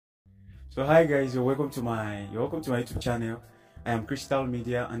So hi guys, you're welcome to my YouTube channel. I am Crystal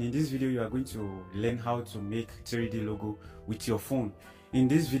Media, and in this video you are going to learn how to make 3D logo with your phone. In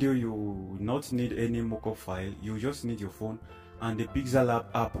this video you will not need any mockup file, you just need your phone and the Pixallab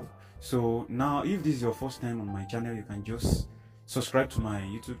app. So now if this is your first time on my channel, you can just subscribe to my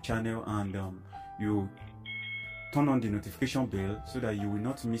YouTube channel and you turn on the notification bell so that you will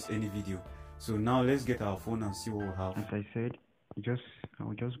not miss any video. So now let's get our phone and see what we have. As I said, I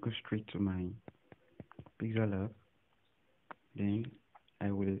will just go straight to my Pixallab. Then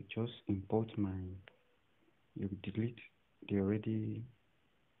I will just import you delete the already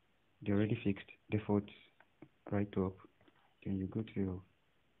fixed default right up. Then you go to your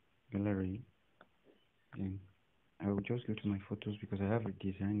gallery. Then I will just go to my photos because I have a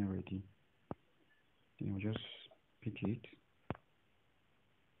design already. Then I'll just pick it,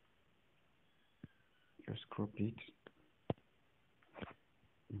 just crop it,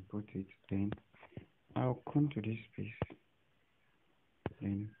 import it. Then I'll come to this space,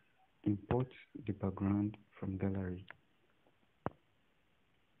 then import the background from gallery.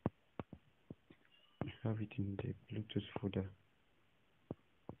 I have it in the Bluetooth folder.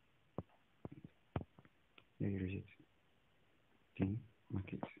 Here is it. Then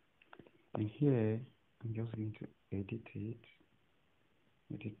mark it. And here I'm just going to edit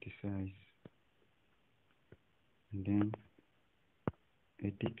the size, and then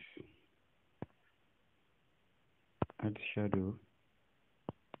edit, add shadow,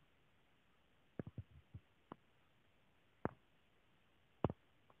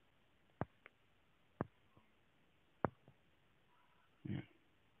 yeah.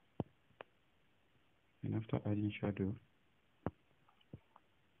 And after adding shadow,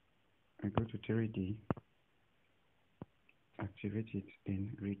 I go to 3D, activate it,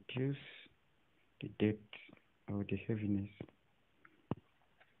 then reduce the depth or the heaviness,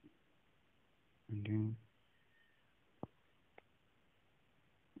 and then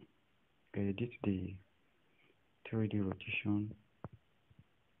edit the 3D rotation,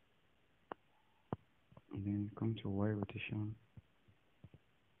 and then come to Y rotation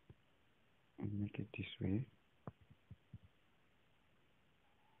and make it this way.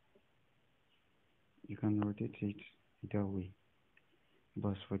 You can rotate it either way,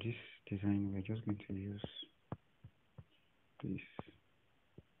 but for this design we're just going to use this.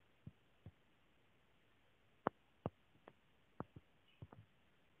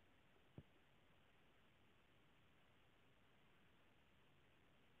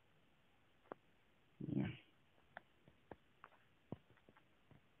 Yeah.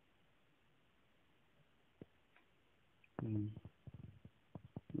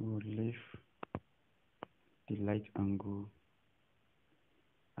 We'll leave the light angle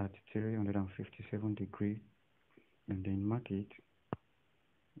at 357 degrees, and then mark it.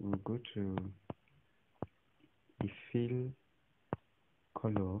 We'll go to the fill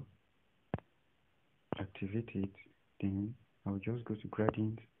color, activate it, then I'll just go to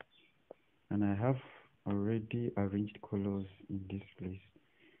gradient, and I have already arranged colors in this place.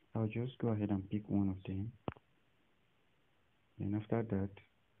 I'll just go ahead and pick one of them, and after that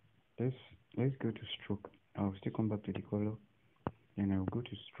let's go to stroke. I'll still come back to the color, and I'll go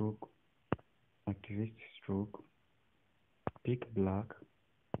to stroke, activate stroke, pick black,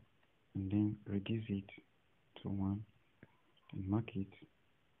 and then reduce it to 1 and mark it.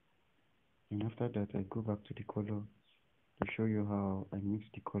 And after that I go back to the color to show you how I mix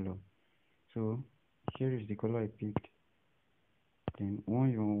the color. So here is the color I picked. Then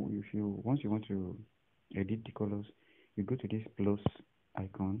once you want to edit the colors, you go to this plus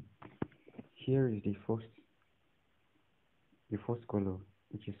icon. Here is the first color,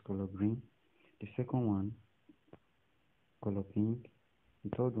 which is color green. The second one, color pink. The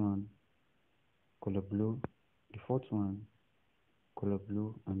third one, color blue. The fourth one, color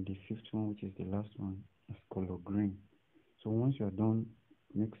blue, and the fifth one, which is the last one, is color green. So once you are done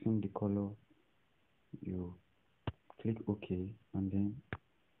mixing the color, you click OK, and then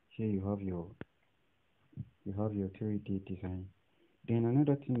here you have your 3D design. Then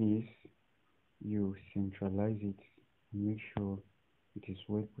another thing is you centralize it and make sure it is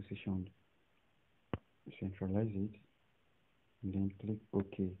well positioned. Centralize it and then click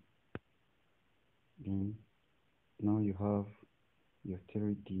OK. Then now you have your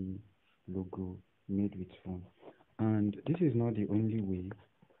 3D logo made with phone. And this is not the only way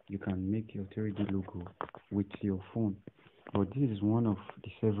you can make your 3D logo with your phone, but this is one of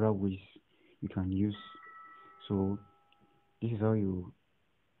the several ways you can use. So this is how you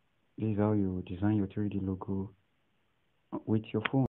design your 3D logo with your phone.